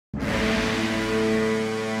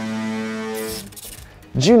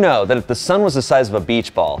Did you know that if the sun was the size of a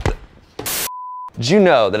beach ball,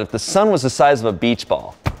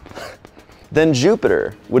 then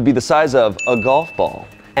Jupiter would be the size of a golf ball,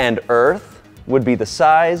 and Earth would be the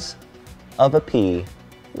size of a pea.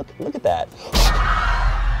 Look at that.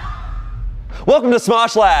 Welcome to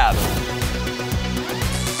Smosh Lab.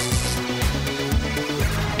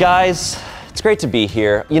 Guys, it's great to be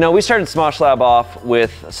here. You know, we started Smosh Lab off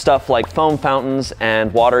with stuff like foam fountains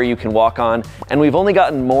and water you can walk on, and we've only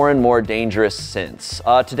gotten more and more dangerous since.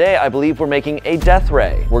 Today, I believe we're making a death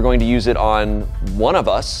ray. We're going to use it on one of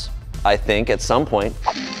us, I think, at some point.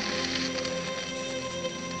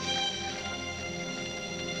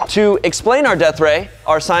 To explain our death ray,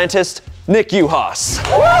 our scientist, Nick Uhas.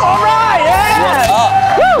 All right,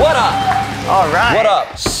 yeah! What up? What up? All right. What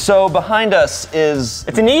up? So behind us is...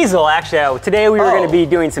 It's an easel, actually. Today we were going to be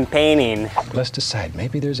doing some painting. Let's decide.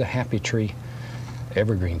 Maybe there's a happy tree,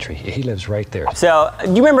 evergreen tree. He lives right there. So, do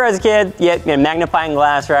you remember as a kid, you had magnifying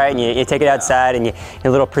glass, right? And you take it outside and a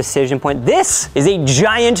little precision point. This is a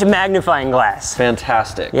giant magnifying glass.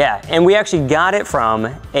 fantastic. Yeah, and we actually got it from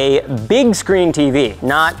a big screen TV,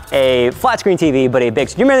 not a flat screen TV, but a big.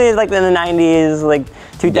 Do you remember like in the 90s, like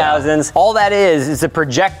 2000s? Yeah. All that is a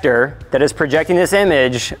projector that is projecting this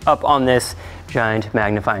image up on this giant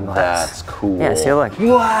magnifying glass. That's cool. Yeah, see, look.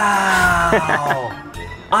 Wow.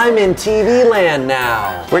 I'm in TV land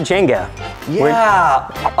now. Where'd Shane go? Yeah.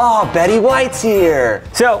 Oh, Betty White's here.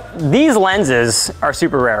 So these lenses are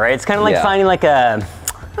super rare, right? It's kind of like finding like a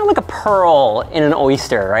pearl in an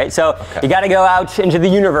oyster, right? So you got to go out into the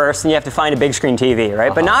universe and you have to find a big screen TV,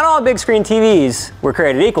 right? But not all big screen TVs were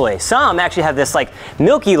created equally. Some actually have this like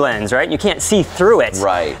milky lens, right? You can't see through it.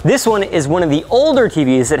 Right. This one is one of the older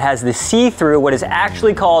TVs that has the see-through, what is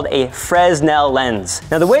actually called a Fresnel lens.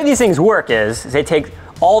 Now the way these things work is they take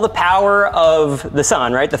all the power of the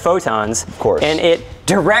sun, right? The photons. Of course. And it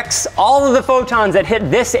directs all of the photons that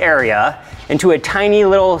hit this area into a tiny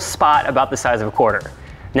little spot about the size of a quarter.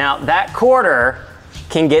 Now that quarter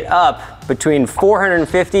can get up between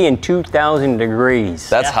 450 and 2,000 degrees.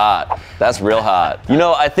 That's hot. That's real hot. You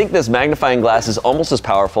know, I think this magnifying glass is almost as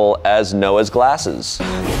powerful as Noah's glasses.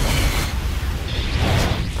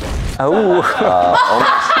 Oh.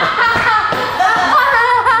 Almost.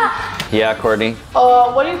 Yeah, Courtney?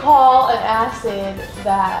 What do you call an acid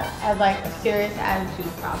that has like a serious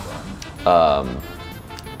attitude problem?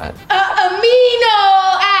 Amino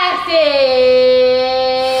acid!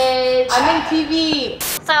 I'm in TV.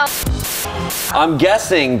 I'm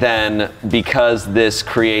guessing then, because this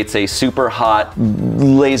creates a super hot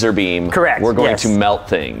laser beam, correct, we're going to melt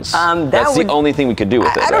things. That's the only thing we could do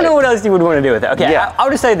with it, I don't know what else you would want to do with it. Okay, yeah. I'll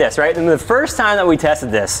just say this, right? And the first time that we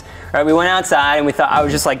tested this, right, we went outside and we thought, I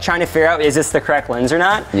was just like trying to figure out, is this the correct lens or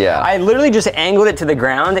not? Yeah. I literally just angled it to the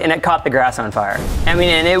ground and it caught the grass on fire. I mean,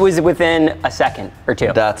 and it was within a second or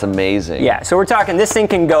two. That's amazing. Yeah, so we're talking, this thing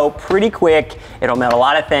can go pretty quick. It'll melt a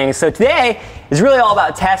lot of things. So today is really all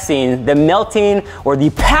about testing the melting or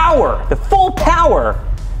the power, the full power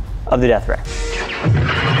of the death ray.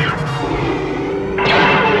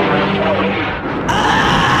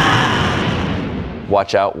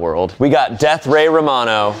 Watch out, world. We got Death Ray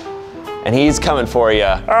Romano, and he's coming for you.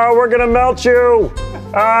 Oh, we're gonna melt you!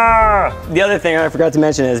 Ah! The other thing I forgot to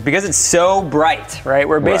mention is because it's so bright, right?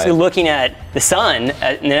 We're basically looking at the sun,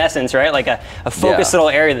 in essence, right? Like a focused little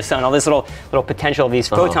area of the sun. All this little potential of these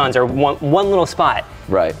photons are one little spot.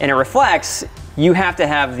 Right. And it reflects. You have to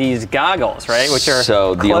have these goggles, right? Which are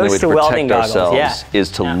so the only way close to welding protect goggles. ourselves is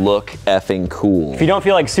to look effing cool. If you don't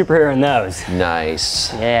feel like superhero in those.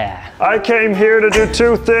 Nice. Yeah. I came here to do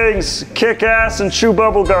two things, kick ass and chew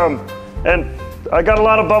bubble gum. And I got a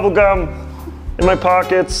lot of bubble gum in my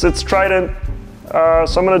pockets. It's Trident.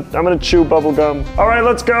 So I'm gonna chew bubble gum. All right,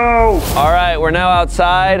 let's go. All right, we're now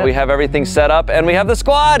outside. We have everything set up and we have the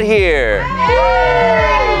squad here.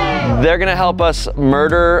 They're gonna help us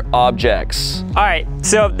murder objects. All right,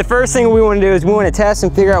 so the first thing we want to do is we want to test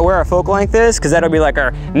and figure out where our focal length is, because that'll be like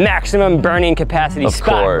our maximum burning capacity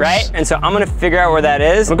spot, right? And so I'm gonna figure out where that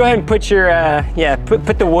is. We'll go ahead and put your,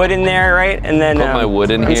 put the wood in there, right? And then put my wood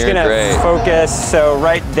in I'm here, just gonna great. focus, so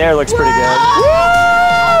right there looks pretty good.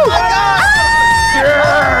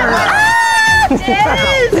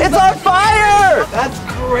 It's on fire! That's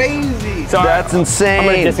crazy. So that's insane. I'm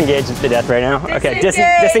gonna disengage the death right now. Okay,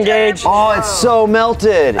 disengage. Oh, it's so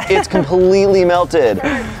melted. It's completely melted.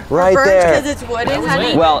 Right there. Because it's wooden,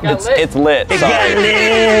 honey. Well, it's lit. Sorry.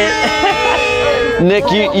 Nick,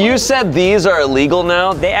 you said these are illegal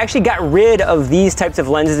now? They actually got rid of these types of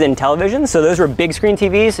lenses in television. So those were big screen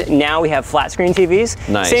TVs. Now we have flat screen TVs.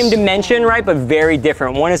 Nice. Same dimension, right, but very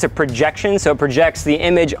different. One is a projection, so it projects the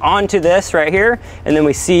image onto this right here, and then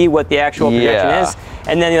we see what the actual projection is.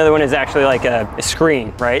 And then the other one is actually like a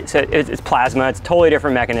screen, right? So it's plasma, it's a totally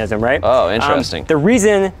different mechanism, right? Oh, interesting. The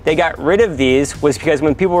reason they got rid of these was because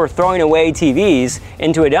when people were throwing away TVs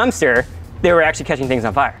into a dumpster, they were actually catching things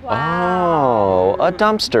on fire. Wow. Oh, a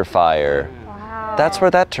dumpster fire. Wow. That's where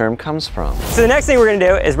that term comes from. So the next thing we're gonna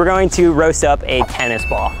do is we're going to roast up a tennis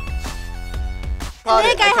ball.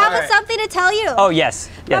 Nick, I have something to tell you. Oh, yes.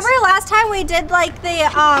 Yes. Remember last time we did like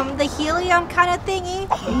the helium kind of thingy?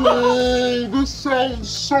 Oh, this sounds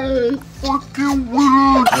so fucking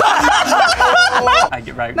weird.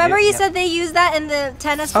 Right. Remember you said they used that in the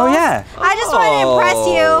tennis balls? Oh, yeah. I just wanted to impress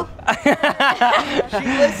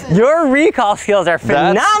you. Your recall skills are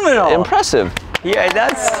phenomenal. That's impressive. Yeah,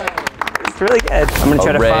 that's really good. I'm gonna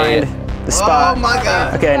try to find the spot. Oh my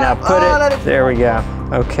God. Okay, now put it. There we go.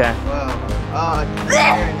 Okay. Wow. Oh, I keep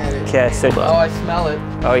staring at it. Okay, so. Oh, I smell it.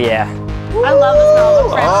 Oh yeah. I love the smell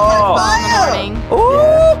of fresh in the morning.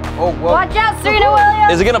 Oh, whoa. Watch out, Serena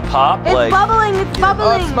Williams. Is it gonna pop? It's bubbling, it's Oh,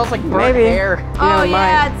 bubbling. it smells like burnt Maybe. hair. Oh You know,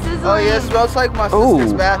 yeah, it's sizzling. Oh yeah, it smells like my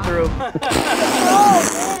sister's bathroom.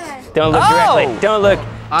 Don't look directly. Don't look.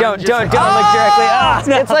 Don't look directly. Ah,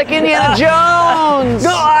 It's like Indiana Jones.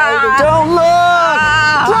 Ah. Don't look.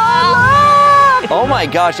 Don't look. Oh my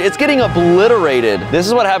gosh, it's getting obliterated. This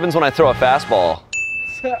is what happens when I throw a fastball.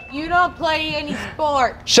 You don't play any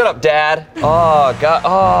sport. Shut up, Dad. Oh God.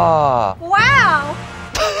 Oh. Wow.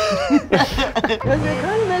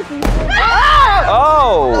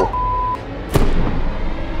 Oh.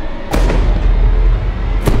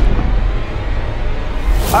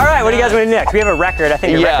 All right, what do you guys want to do next? We have a record. I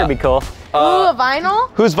think a record would be cool. Ooh, a vinyl?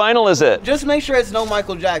 Whose vinyl is it? Just make sure it's no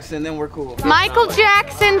Michael Jackson, then we're cool. Michael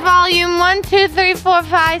Jackson, volume 1, 2, 3, 4,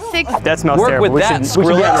 5, 6. That smells Work terrible. with that, We should be on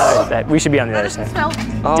the Skrillex. other side. We should be on the other side. Smell.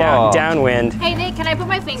 Downwind. Hey Nick, can I put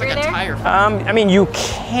my finger there? I mean, you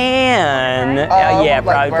can. Yeah,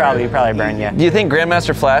 probably burn. Yeah. Do you think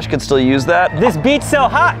Grandmaster Flash could still use that? This beat's so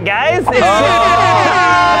hot, guys. It's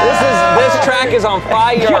This track is on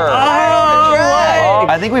fire.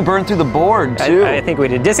 I think we burned through the board too. I think we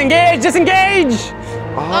did. Disengage! Disengage!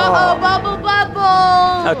 Uh-oh, bubble,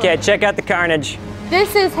 bubble. Okay, check out the carnage.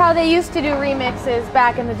 This is how they used to do remixes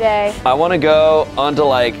back in the day. I want to go onto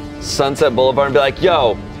like Sunset Boulevard and be like,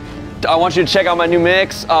 yo, I want you to check out my new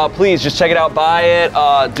mix. Please just check it out, buy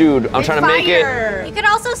it. Dude, I'm trying to make it. You could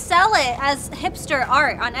also sell it as hipster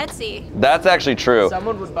art on Etsy. That's actually true.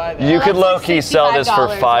 Someone would buy that. You could That's like low-key sell this for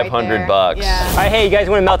 $65 500 bucks. Yeah. All right, hey, you guys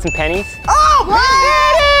want to melt some pennies?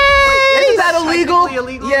 Isn't that illegal?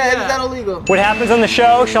 Yeah, isn't that illegal? What happens on the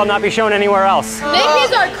show shall not be shown anywhere else. Nick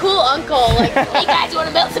is our cool uncle. Like, hey guys, you want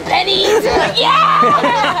to melt some pennies? Like,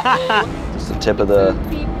 yeah! Just the tip of the...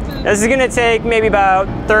 This is gonna take maybe about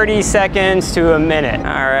 30 seconds to a minute. All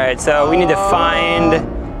right, so we need to find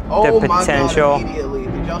the potential. My God, immediately.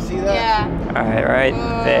 Did y'all see that? Yeah. All right, right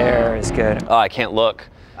there is good. Oh, I can't look.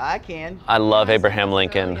 I can. I love Abraham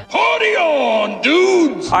Lincoln. Party on,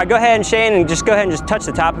 dudes! All right, go ahead and Shane, and just go ahead and just touch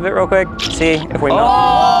the top of it real quick. See if we melt.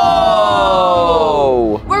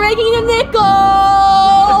 Oh! We're making a nickel!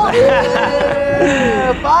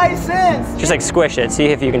 Yeah, 5 cents. Just like squish it. See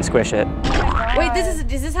if you can squish it. Wait, is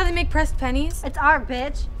this how they make pressed pennies? It's art,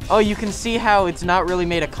 bitch. Oh, you can see how it's not really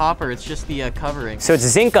made of copper, it's just the covering. So it's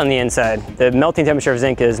zinc on the inside. The melting temperature of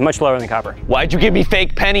zinc is much lower than copper. Why'd you give me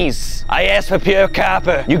fake pennies? I asked for pure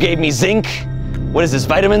copper. You gave me zinc? What is this,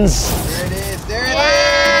 vitamins? There it is. There it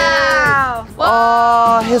Wow.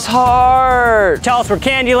 Oh, his heart. Tell us where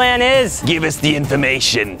Candyland is. Give us the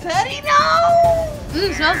information. Teddy, no!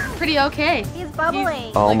 Smells pretty okay. He's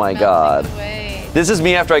bubbling. Oh my God. This is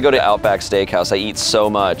me after I go to Outback Steakhouse. I eat so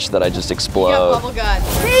much that I just explode. Bubble gut.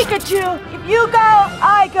 Pikachu, if you go,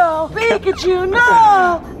 I go. Pikachu,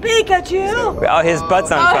 no! Pikachu! Oh, his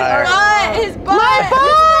butt's on fire. His butt! My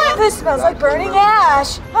butt! This smells like burning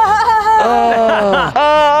ash.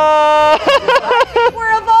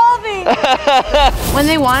 We're evolving. When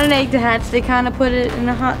they want an egg to hatch, they kind of put it in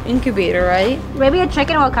a hot incubator, right? Maybe a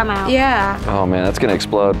chicken will come out. Yeah. Oh man, that's gonna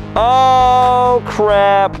explode. Oh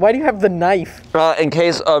crap. Why do you have the knife? In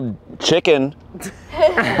case of chicken.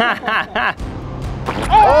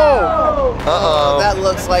 Uh-oh. That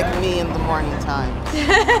looks like me in the morning time.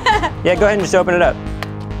 Yeah, go ahead and just open it up.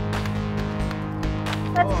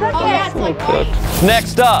 Let's cook it.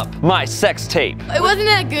 Next up, my sex tape. It wasn't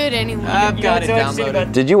that good anyway. I've got it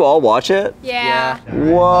downloaded. Did you all watch it? Yeah.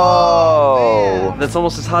 Whoa. That's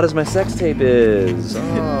almost as hot as my sex tape is.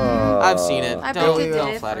 Oh. I've seen it. I Don't, predicted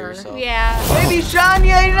don't it flatter for- yourself. Yeah. Baby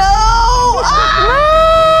Shania, no!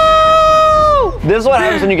 Ah! This is what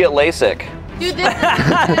happens when you get LASIK. Dude,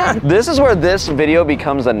 this This is where this video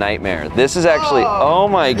becomes a nightmare. This is actually, oh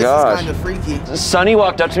my gosh. This is kind of freaky. Sonny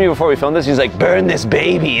walked up to me before we filmed this. He's like, burn this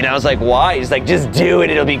baby. And I was like, why? He's like, just do it.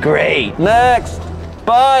 It'll be great. Next.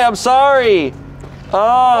 Bye. I'm sorry.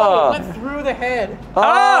 Oh. It went through the head.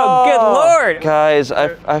 Oh, good lord. Guys,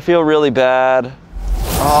 I feel really bad.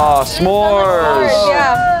 Oh, s'mores.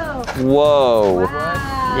 Yeah. Whoa.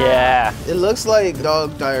 Yeah. It looks like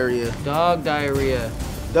dog diarrhea. Dog diarrhea.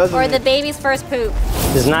 Doesn't Or it? the baby's first poop.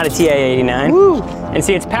 This is not a TI-89. Woo. And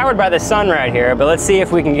see, it's powered by the sun right here, but let's see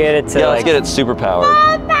if we can get it to Yeah, let's like get it super powered.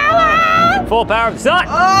 full power of the sun.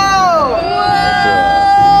 Oh!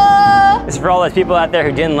 This is for all those people out there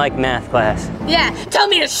who didn't like math class. Yeah, tell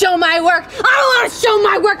me to show my work. I don't want to show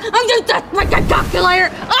my work. I'm just a freaking calculator.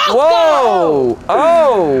 Oh, Whoa!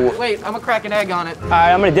 Oh! Wait, I'm gonna crack an egg on it. All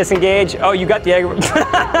right, I'm gonna disengage. Oh, you got the egg. You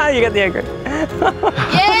got the egg.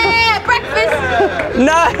 yeah, breakfast.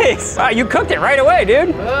 Nice. Wow, you cooked it right away,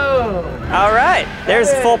 dude. Oh. All right,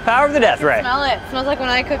 there's full power of the death ray. Smell it. Smells like when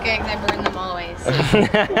I cook eggs, I burn them always.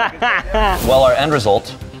 Well, our end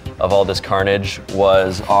result of all this carnage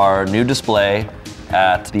was our new display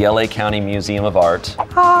at the LA County Museum of Art,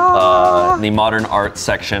 the Modern Art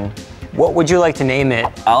section. What would you like to name it?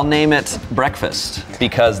 I'll name it Breakfast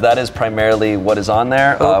because that is primarily what is on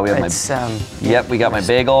there. We have yep, we got my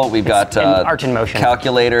bagel. We've got art in motion.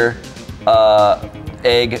 Calculator,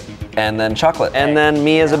 egg, and then chocolate. And then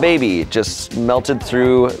me as a baby, just melted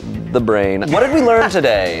through the brain. What did we learn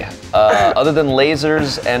today? Other than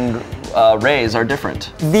lasers and rays are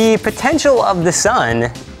different. The potential of the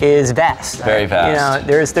sun is vast. Very vast.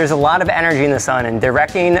 You know, there's a lot of energy in the sun, and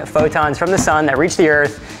directing photons from the sun that reach the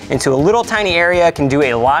Earth into a little tiny area can do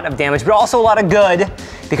a lot of damage, but also a lot of good,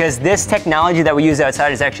 because this technology that we use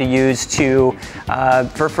outside is actually used to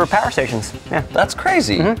for power stations. Yeah. That's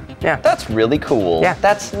crazy. Yeah. That's really cool. Yeah.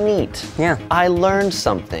 That's neat. Yeah. I learned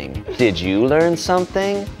something. Did you learn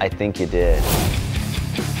something? I think you did.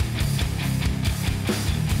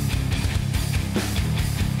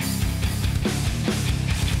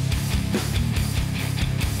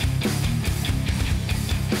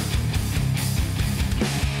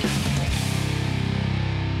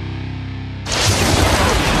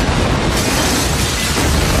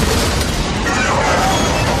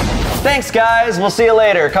 Thanks, guys. We'll see you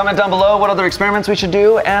later. Comment down below what other experiments we should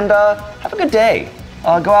do, and have a good day.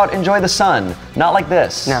 Go out, enjoy the sun. Not like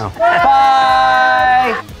this. No.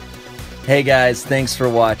 Bye! Hey guys, thanks for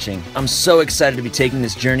watching. I'm so excited to be taking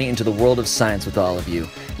this journey into the world of science with all of you.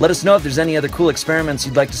 Let us know if there's any other cool experiments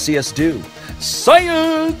you'd like to see us do.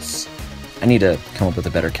 Science! I need to come up with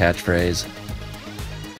a better catchphrase.